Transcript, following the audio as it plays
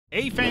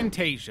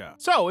Aphantasia.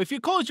 So, if you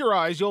close your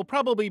eyes, you'll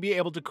probably be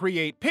able to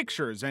create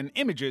pictures and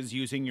images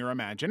using your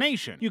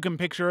imagination. You can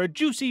picture a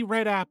juicy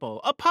red apple,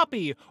 a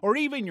puppy, or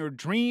even your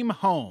dream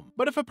home.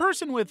 But if a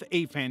person with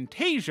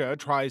aphantasia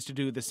tries to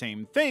do the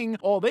same thing,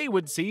 all they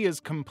would see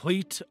is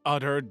complete,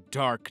 utter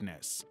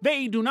darkness.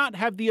 They do not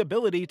have the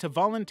ability to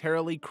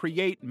voluntarily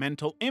create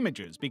mental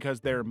images because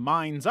their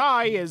mind's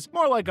eye is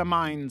more like a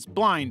mind's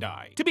blind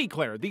eye. To be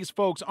clear, these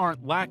folks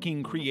aren't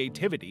lacking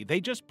creativity,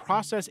 they just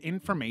process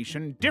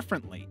information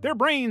differently. Their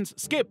brains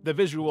skip the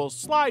visual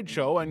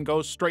slideshow and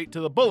go straight to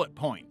the bullet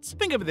points.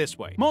 Think of it this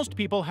way. Most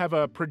people have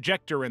a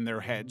projector in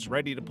their heads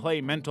ready to play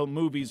mental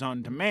movies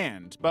on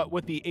demand, but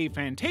with the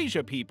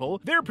aphantasia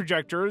people, their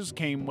projectors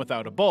came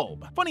without a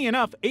bulb. Funny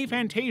enough,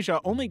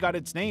 aphantasia only got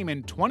its name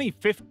in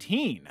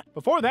 2015.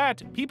 Before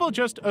that, people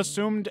just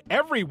assumed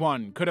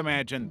everyone could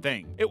imagine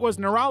things. It was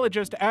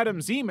neurologist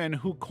Adam Zeman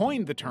who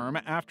coined the term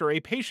after a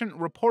patient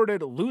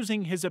reported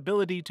losing his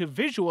ability to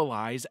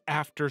visualize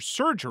after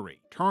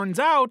surgery. Turns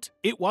out,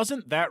 it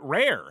wasn't that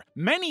rare.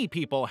 Many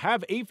people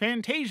have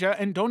aphantasia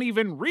and don't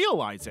even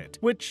realize it,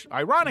 which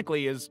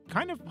ironically is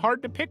kind of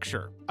hard to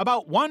picture.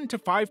 About 1 to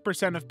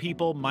 5% of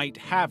people might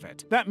have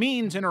it. That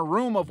means in a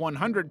room of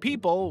 100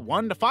 people,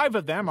 1 to 5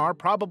 of them are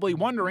probably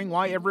wondering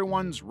why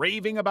everyone's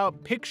raving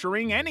about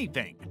picturing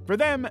anything. For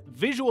them,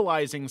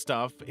 visualizing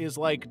stuff is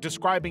like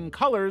describing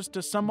colors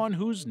to someone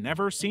who's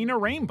never seen a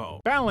rainbow.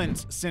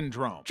 Balance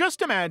syndrome.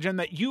 Just imagine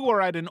that you are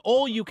at an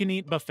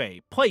all-you-can-eat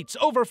buffet, plates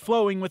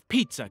overflowing with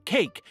pizza,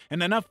 cake,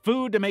 and enough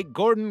food to make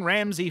Gordon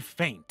Ramsay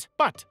faint.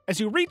 But as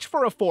you reach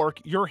for a fork,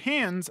 your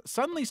hands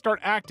suddenly start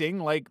acting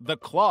like the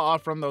claw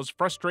from those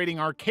frustrating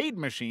arcade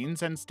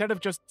machines instead of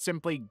just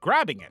simply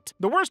grabbing it.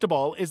 The worst of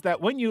all is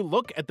that when you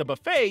look at the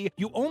buffet,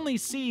 you only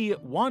see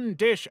one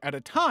dish at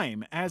a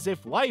time, as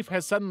if life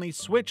has suddenly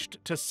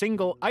switched to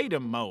single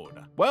item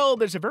mode. Well,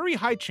 there's a very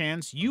high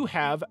chance you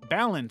have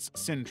balance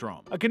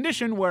syndrome, a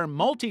condition where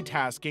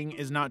multitasking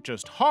is not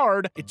just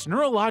hard, it's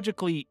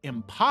neurologically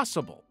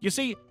impossible. You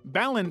see,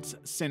 balance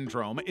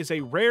syndrome is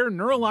a rare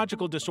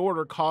neurological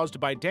disorder caused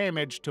by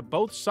damage to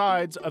both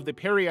sides of the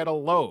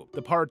parietal lobe,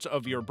 the parts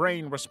of your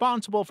brain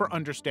responsible for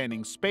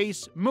understanding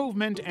space,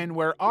 movement, and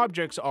where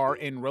objects are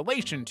in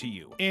relation to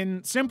you.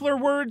 In simpler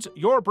words,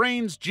 your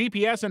brain's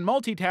GPS and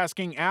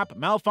multitasking app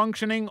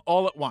malfunctioning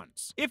all at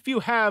once. If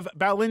you have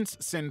balance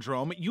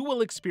syndrome, you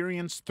will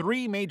experience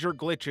 3 major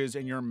glitches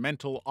in your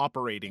mental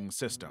operating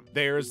system.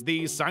 There's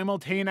the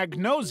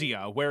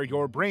simultaneagnosia, where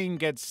your brain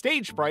gets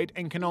stage fright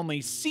and can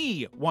only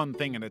see one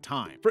thing at a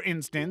time. For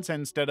instance,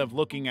 instead of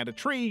looking at a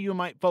tree, you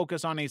might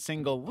focus on a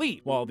single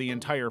leaf, while the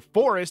entire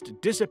forest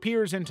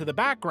disappears into the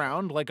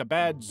background like a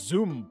bad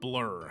zoom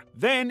blur.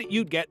 Then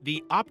you'd get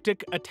the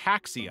optic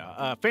ataxia,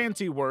 a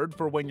fancy word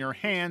for when your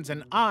hands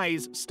and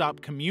eyes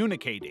stop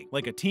communicating,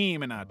 like a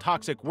team in a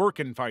toxic work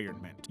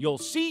environment. You'll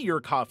see your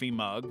coffee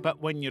mug,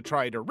 but when you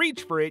try to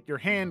reach for it, your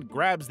hand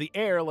grabs the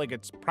air like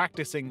it's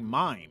practicing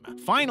mime.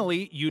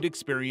 Finally, you'd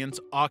experience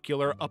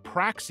ocular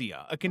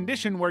apraxia, a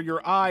condition where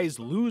your eyes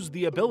lose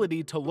the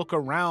ability to look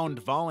around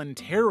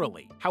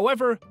voluntarily.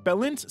 However,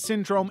 balance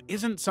syndrome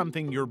isn't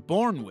something you're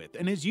born with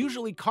and is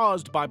usually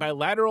caused by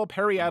bilateral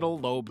parietal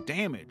lobe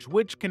damage,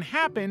 which can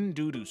happen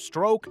due to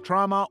stroke,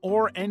 trauma,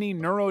 or any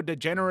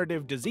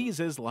neurodegenerative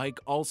diseases like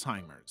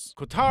Alzheimer's.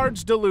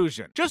 Cotard's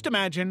delusion. Just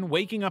imagine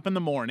waking up in the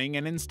morning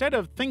and instead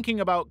of thinking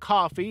about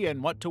coffee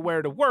and what to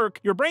wear to work,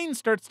 your brain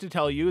starts to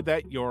tell you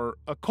that you're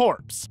a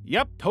corpse.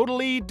 Yep,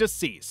 totally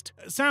deceased.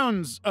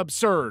 Sounds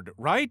absurd,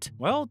 right?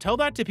 Well, tell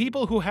that to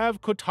people who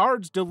have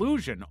Cotard's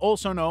delusion,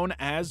 also known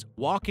as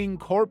walking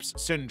corpse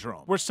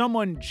syndrome, where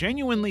someone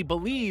genuinely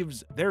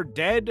believes they're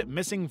dead,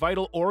 missing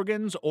vital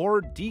organs,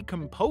 or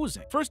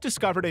decomposing. First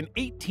discovered in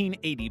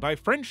 1880 by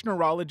French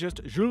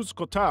neurologist Jules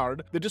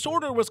Cotard, the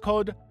disorder was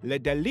called le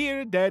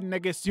délire de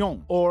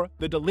négation, or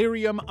the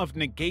delirium of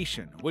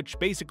negation, which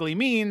basically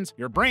means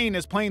your brain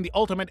is playing the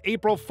ultimate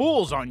April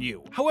Fool's on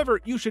you. However,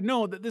 you should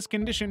know that this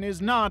condition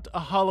is not a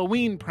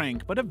Halloween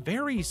prank, but a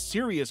very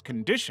serious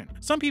condition.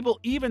 Some people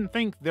even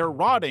think they're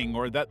rotting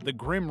or that the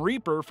Grim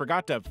Reaper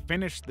forgot to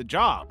finish the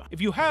job.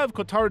 If you have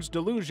Cotard's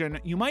delusion,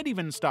 you might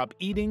even stop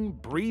eating,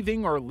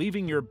 breathing, or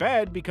leaving your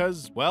bed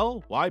because,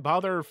 well, why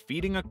bother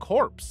feeding a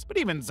corpse? But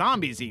even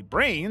zombies eat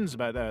brains,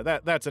 but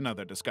that's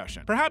another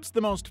discussion. Perhaps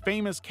the most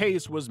famous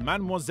case was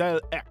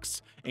Mademoiselle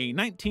X, a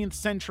 19th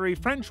century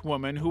French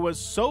woman who was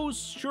so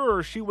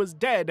sure she was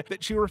dead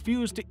that she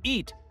refused to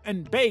eat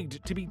and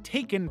begged to be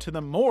taken to the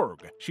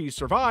morgue. She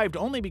survived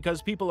only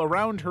because people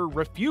around her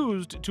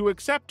refused to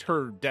accept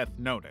her death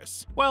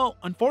notice. Well,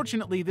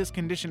 unfortunately, this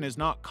condition is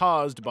not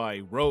caused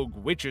by rogue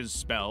witches'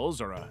 spells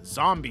or a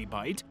zombie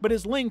bite, but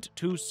is linked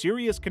to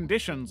serious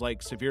conditions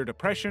like severe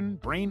depression,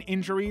 brain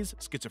injuries,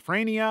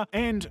 schizophrenia,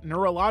 and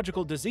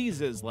neurological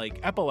diseases like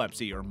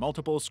epilepsy or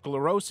multiple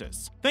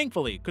sclerosis.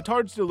 Thankfully,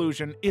 Cotard's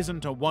delusion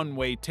isn't a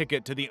one-way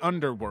ticket to the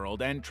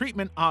underworld, and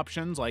treatment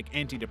options like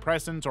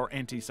antidepressants or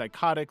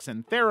antipsychotics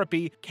and therapy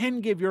therapy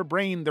can give your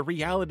brain the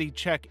reality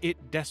check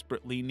it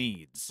desperately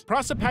needs.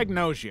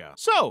 Prosopagnosia.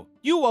 So,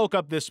 you woke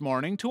up this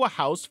morning to a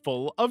house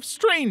full of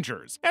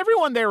strangers.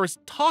 Everyone there is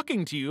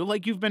talking to you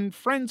like you've been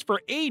friends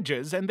for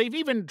ages, and they've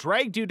even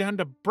dragged you down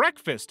to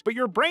breakfast, but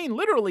your brain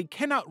literally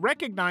cannot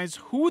recognize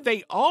who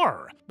they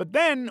are. But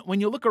then,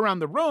 when you look around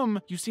the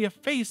room, you see a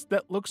face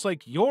that looks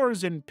like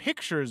yours in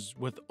pictures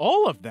with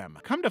all of them.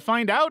 Come to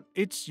find out,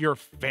 it's your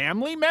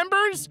family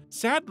members?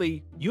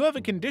 Sadly, you have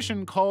a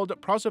condition called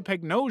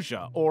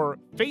prosopagnosia, or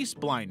face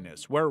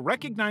blindness, where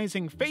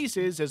recognizing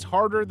faces is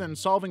harder than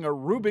solving a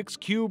Rubik's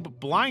Cube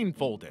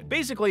blindfolded.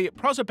 Basically,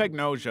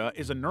 prosopagnosia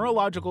is a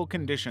neurological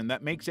condition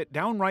that makes it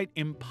downright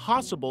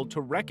impossible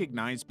to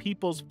recognize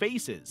people's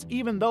faces,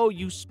 even though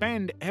you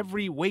spend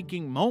every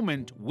waking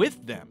moment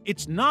with them.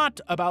 It's not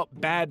about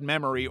bad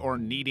memory or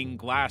needing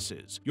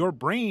glasses. Your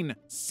brain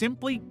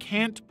simply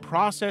can't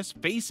process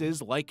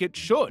faces like it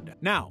should.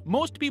 Now,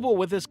 most people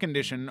with this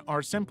condition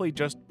are simply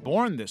just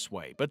born this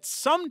way, but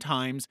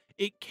sometimes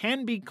it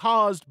can be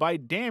caused by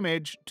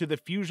damage to the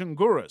fusion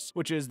gyrus,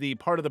 which is the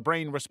part of the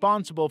brain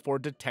responsible for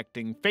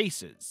detecting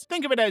faces.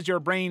 Think of it as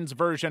your brain's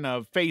version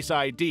of Face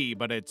ID,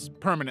 but it's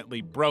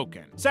permanently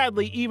broken.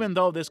 Sadly, even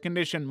though this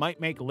condition might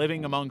make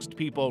living amongst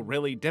people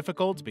really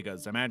difficult,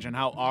 because imagine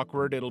how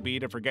awkward it'll be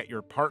to forget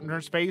your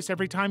partner's face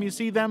every time you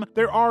see them,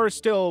 there are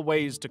still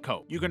ways to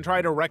cope. You can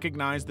try to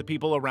recognize the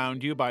people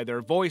around you by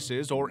their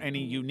voices or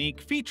any unique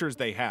features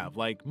they have,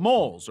 like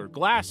moles or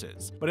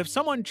glasses. But if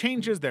someone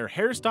changes their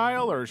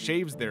hairstyle or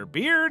shaves their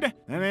beard,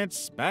 then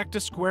it's back to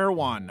square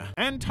one.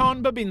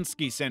 Anton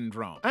Babinsky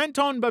Syndrome.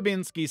 Anton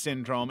Babinsky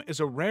Syndrome is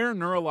a rare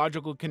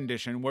neurological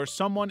condition where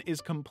someone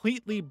is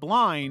completely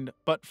blind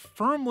but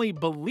firmly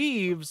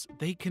believes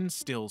they can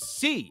still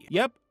see.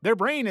 Yep, their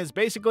brain is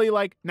basically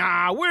like,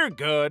 nah, we're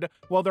good,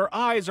 while their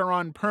eyes are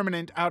on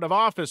permanent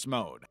out-of-office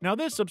mode. Now,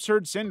 this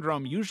absurd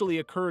syndrome usually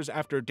occurs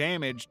after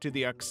damage to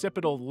the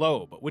occipital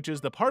lobe, which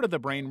is the part of the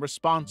brain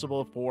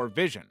responsible for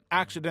vision.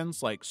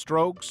 Accidents like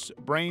strokes,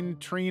 brain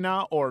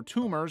trauma, or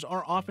tumors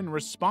are often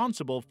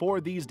responsible for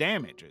these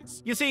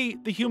damages. You see,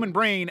 the human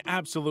brain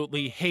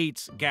absolutely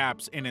hates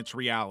gaps in its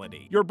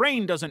reality. Your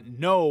brain doesn't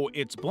know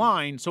it's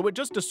blind, so it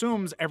just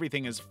assumes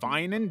everything is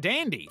fine and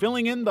dandy,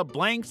 filling in the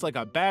blanks like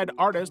a bad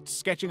artist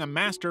sketching a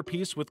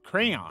masterpiece with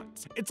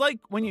crayons. It's like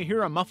when you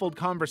hear a muffled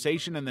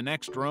conversation in the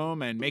next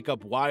room and make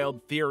up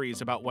wild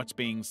theories about what's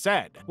being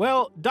said.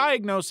 Well,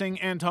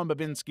 diagnosing Anton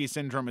Babinsky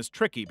syndrome is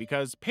tricky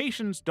because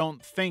patients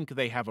don't think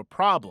they have a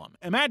problem.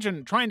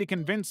 Imagine trying to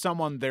convince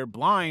someone they're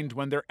blind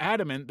when they're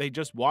adamant they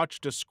just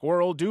watched a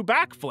squirrel do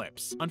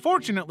backflips.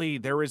 Unfortunately,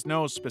 there is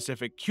no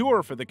specific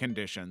cure for the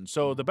condition,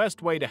 so the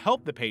best way to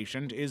help the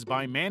patient is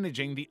by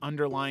managing the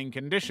underlying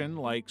condition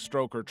like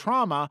stroke or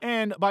trauma,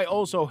 and by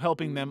also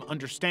helping them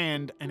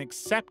understand and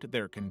accept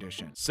their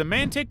condition.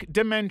 Semantic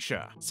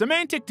Dementia.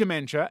 Semantic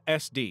Dementia,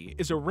 SD,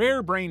 is a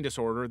rare brain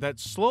disorder that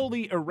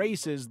slowly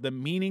erases the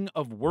meaning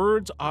of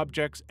words,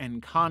 objects,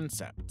 and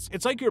concepts.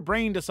 It's like your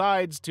brain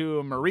decides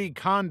to Marie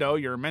Kondo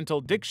your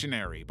mental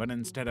dictionary, but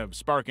instead of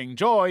sparking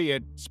joy,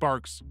 it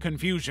sparks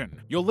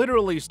confusion. You'll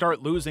literally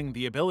start losing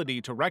the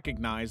ability to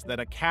recognize that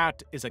a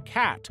cat is a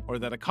cat, or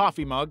that a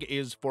coffee mug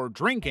is for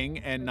drinking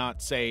and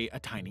not, say, a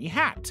tiny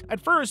hat.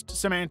 At first,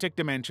 semantic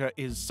dementia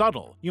is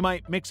subtle. You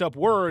might mix up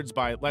words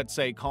by, let's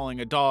say, calling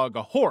a dog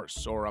a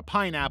horse or a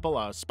pineapple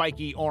a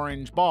spiky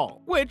orange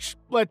ball, which,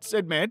 let's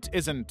admit,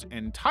 isn't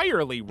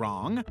entirely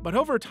wrong, but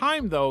over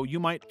time, though, you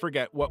might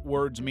forget what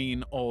words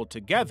mean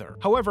altogether.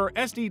 However,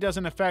 SD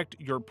doesn't affect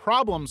your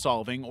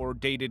problem-solving or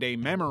day-to-day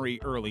memory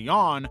early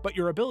on, but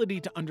your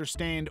ability to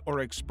understand or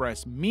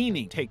express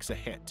meaning takes a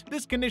hit.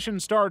 This condition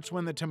starts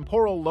when the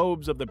temporal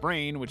lobes of the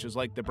brain, which is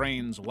like the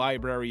brain's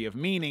library of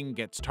meaning,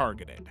 gets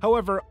targeted.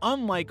 However,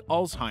 unlike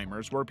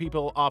Alzheimer's, where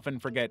people often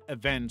forget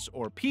events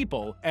or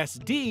people,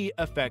 SD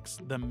affects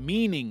the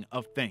meaning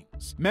of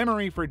things.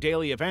 Memory for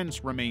daily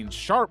events remains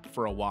sharp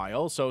for a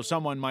while, so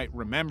someone might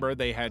remember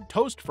they had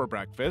toast for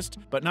breakfast,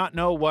 but not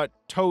know what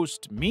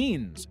toast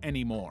means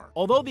anymore.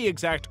 Although the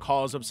exact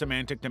cause of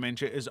semantic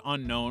dementia is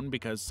unknown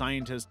because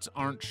scientists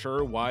aren't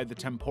sure why the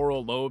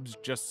temporal lobes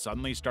just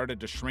suddenly started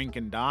to shrink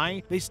and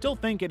die, they still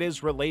think it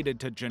is related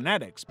to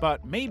genetics,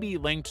 but may be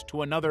linked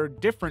to another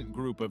different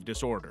group of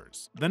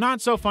disorders. The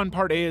not-so-fun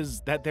part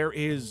is that there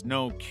is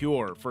no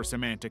cure for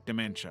semantic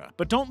dementia.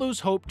 But don't lose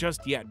hope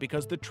just yet,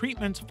 because the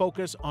treatments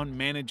focus on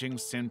managing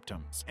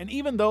symptoms. And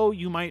even though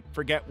you might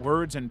forget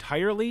words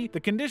entirely, the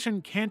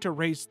condition can't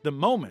erase the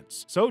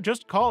moments. So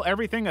just call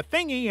everything a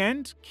thingy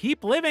and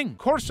keep living.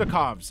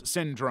 Korsakov's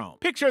syndrome.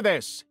 Picture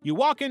this. You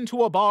walk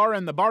into a bar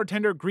and the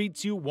bartender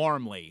greets you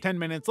warmly. 10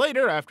 minutes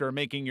later, after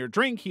making your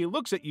drink, he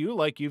looks at you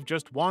like you've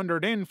just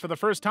wandered in for the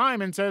first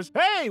time and says,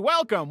 "Hey,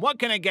 welcome, what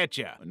can I get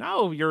you?"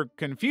 Now you're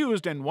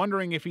confused and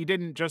wondering if he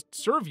didn't just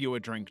serve you a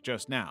drink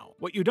just now.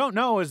 What you don't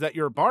know is that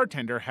your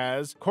bartender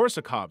has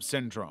Korsakoff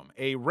Syndrome,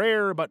 a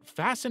rare but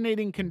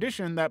fascinating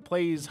condition that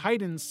plays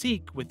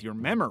hide-and-seek with your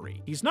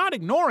memory. He's not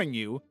ignoring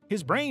you,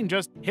 his brain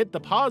just hit the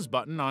pause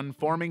button on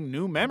forming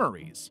new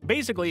memories.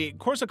 Basically,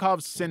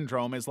 Korsakoff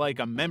Syndrome is like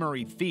a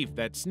memory thief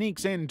that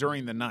sneaks in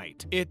during the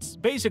night. It's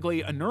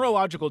basically a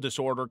neurological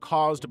disorder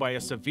caused by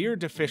a severe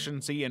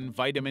deficiency in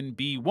vitamin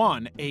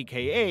B1,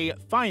 aka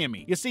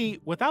thiamine. You see,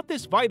 without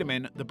this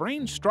vitamin, the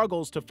brain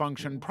struggles to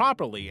function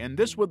properly, and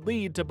this would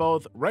lead to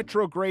both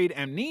retrograde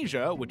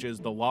amnesia, which is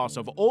the loss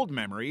of old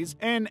memories,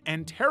 and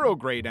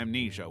anterograde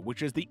amnesia,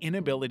 which is the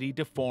inability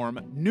to form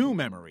new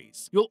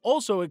memories. You'll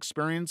also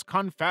experience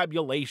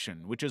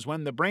confabulation, which is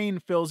when the brain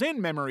fills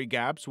in memory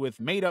gaps with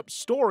made-up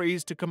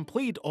stories to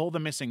complete all the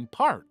missing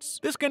parts.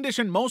 This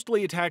condition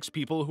mostly attacks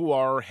people who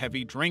are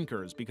heavy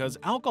drinkers, because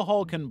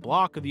alcohol can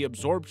block the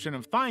absorption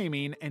of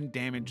thiamine and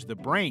damage the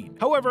brain.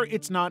 However,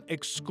 it's not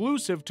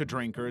exclusive to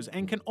drinkers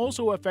and can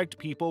also affect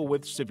people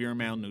with severe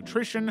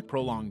malnutrition,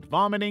 prolonged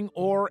vomiting,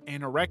 or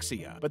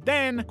anorexia. But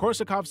then,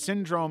 Korsakoff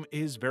Syndrome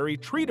is very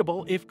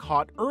treatable if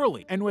caught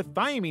early, and with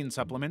thiamine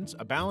supplements,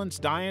 a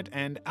balanced diet,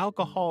 and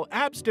alcohol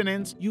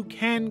abstinence, you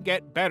can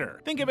get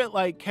better. Think of it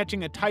like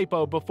catching a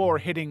typo before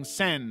hitting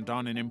send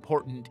on an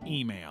important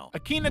email.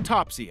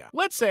 Akinetopsia.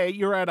 Let's say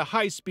you're at a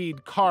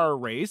high-speed car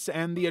race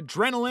and the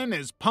adrenaline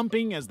is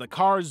pumping as the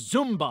cars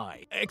zoom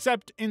by.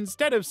 Except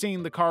instead of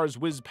seeing the cars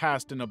whiz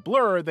past in a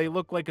blur, they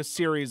look like a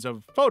series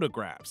of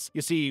photographs.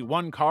 You see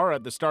one car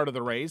at the start of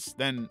the race,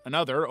 then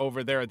another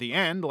over there at the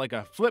end, like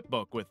a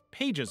flipbook with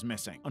pages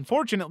missing.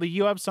 Unfortunately,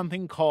 you have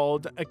something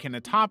called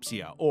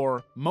Akinetopsia,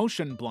 or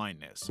motion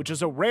blindness, which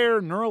is a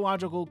rare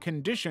neurological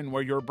condition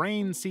where your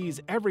brain sees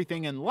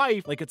everything in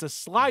life like it's a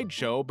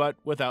slideshow but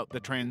without the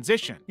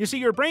transition. You see,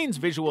 your brain's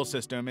visual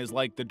system is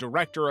like the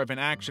director of an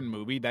action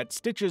movie that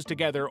stitches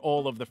together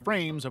all of the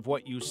frames of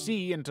what you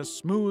see into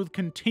smooth,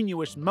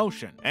 continuous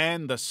motion.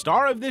 And the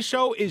star of this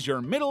show is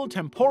your middle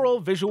temporal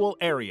visual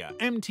area,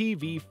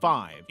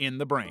 MTV5, in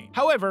the brain.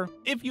 However,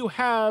 if you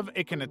have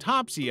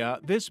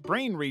Akinetopsia, this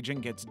brain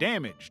region gets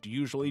damaged,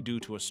 usually due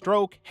to a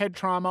stroke, head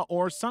trauma,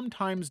 or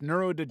sometimes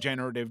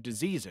neurodegenerative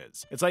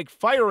diseases. It's like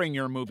firing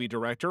your movie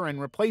director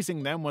and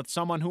replacing them with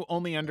someone who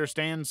only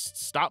understands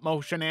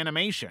stop-motion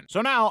animation.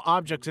 So now,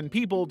 objects and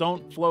people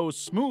don't flow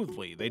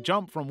smoothly. They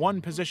jump from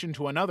one position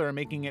to another,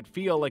 making it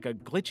feel like a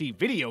glitchy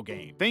video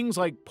game. Things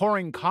like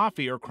pouring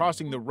coffee or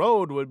crossing the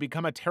road would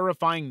become a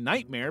terrifying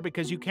nightmare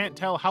because you can't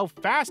tell how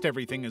fast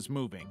everything is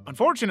moving.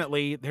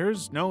 Unfortunately,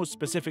 there's no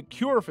specific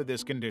cure for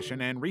this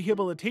condition, and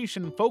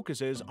rehabilitation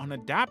focuses on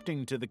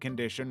adapting to the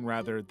condition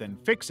rather than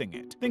fixing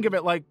it. Think of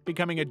it like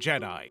becoming a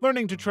Jedi,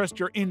 learning to trust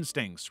your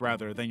instincts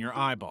rather than your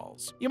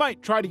eyeballs. You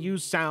might try to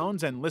use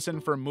sounds and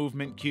listen for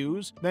movement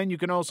cues. Then you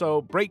can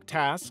also break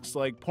tasks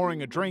like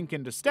pouring a drink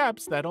into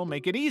steps that'll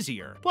make it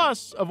easier.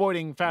 Plus,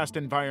 avoiding fast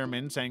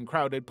environments and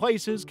crowded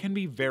places can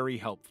be very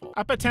helpful.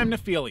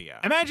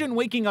 Apotemnophilia. Imagine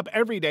waking up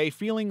every day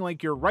feeling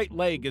like your right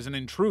leg is an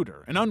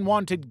intruder, an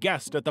unwanted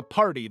guest at the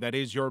party that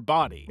is your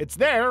body. It's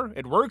there,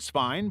 it works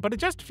fine, but it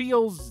just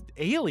feels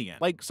alien.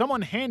 Like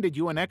someone handed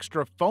you an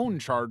extra phone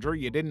charger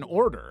you didn't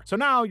order. So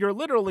now you're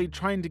literally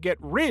trying to get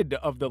rid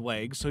of the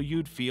leg so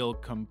you'd feel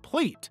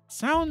complete.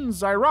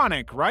 Sounds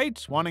ironic,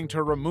 right? Wanting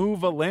to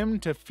remove a limb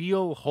to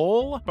feel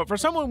whole? But for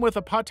someone with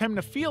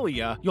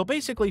apotemnophilia, you'll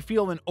basically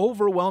feel an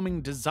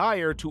overwhelming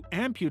desire to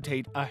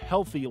amputate a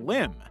healthy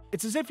limb.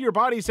 It's as if your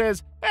body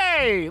says,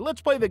 hey, let's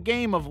play the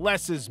game of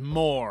less is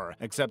more.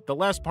 Except the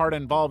less part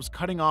involves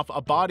cutting off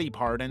a body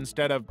part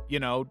instead of,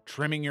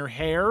 trimming your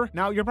hair.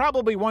 Now, you're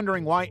probably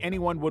wondering why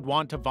anyone would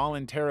want to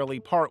voluntarily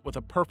part with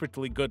a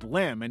perfectly good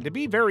limb, and to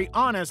be very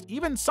honest,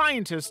 even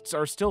scientists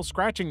are still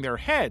scratching their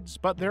heads,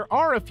 but there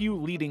are a few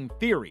leading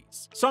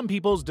theories. Some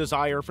people's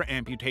desire for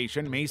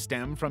amputation may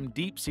stem from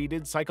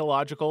deep-seated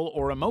psychological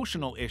or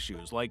emotional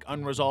issues like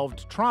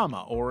unresolved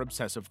trauma or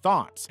obsessive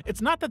thoughts.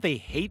 It's not that they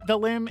hate the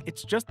limb,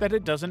 it's just that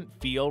it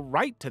doesn't feel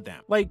right to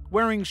them. Like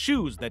wearing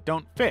shoes that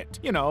don't fit.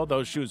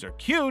 Those shoes are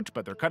cute,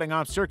 but they're cutting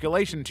off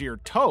circulation to your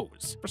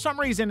toes. For some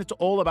reason, it's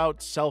all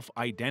about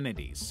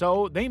self-identity,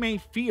 so they may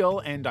feel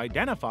and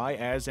identify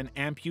as an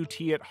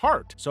amputee at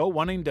heart, so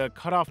wanting to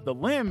cut off the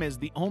limb is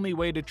the only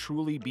way to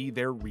truly be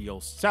their real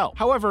self.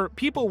 However,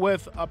 people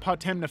with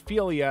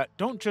apotemnophilia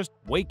don't just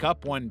wake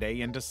up one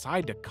day and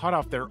decide to cut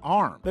off their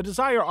arm. The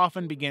desire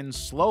often begins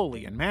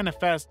slowly and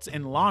manifests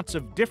in lots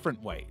of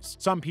different ways.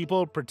 Some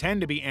people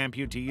pretend to be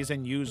amputees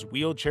and use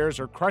wheelchairs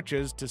or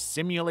crutches to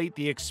simulate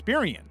the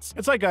experience.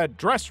 It's like a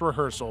dress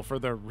rehearsal for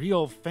the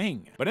real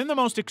thing. But in the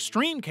most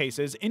extreme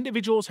cases,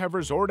 individuals have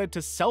resorted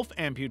to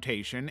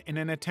self-amputation in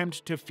an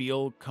attempt to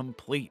feel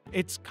complete.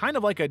 It's kind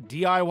of like a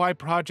DIY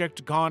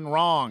project gone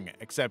wrong,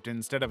 except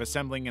instead of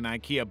assembling an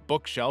IKEA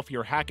bookshelf,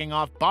 you're hacking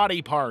off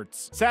body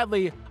parts.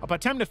 Sadly,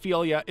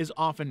 apotemnophilia is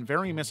often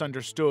very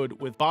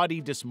misunderstood with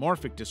body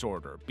dysmorphic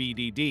disorder,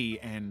 BDD,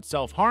 and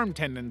self-harm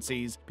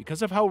tendencies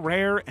because of how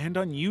rare and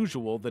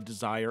unusual the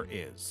desire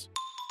is.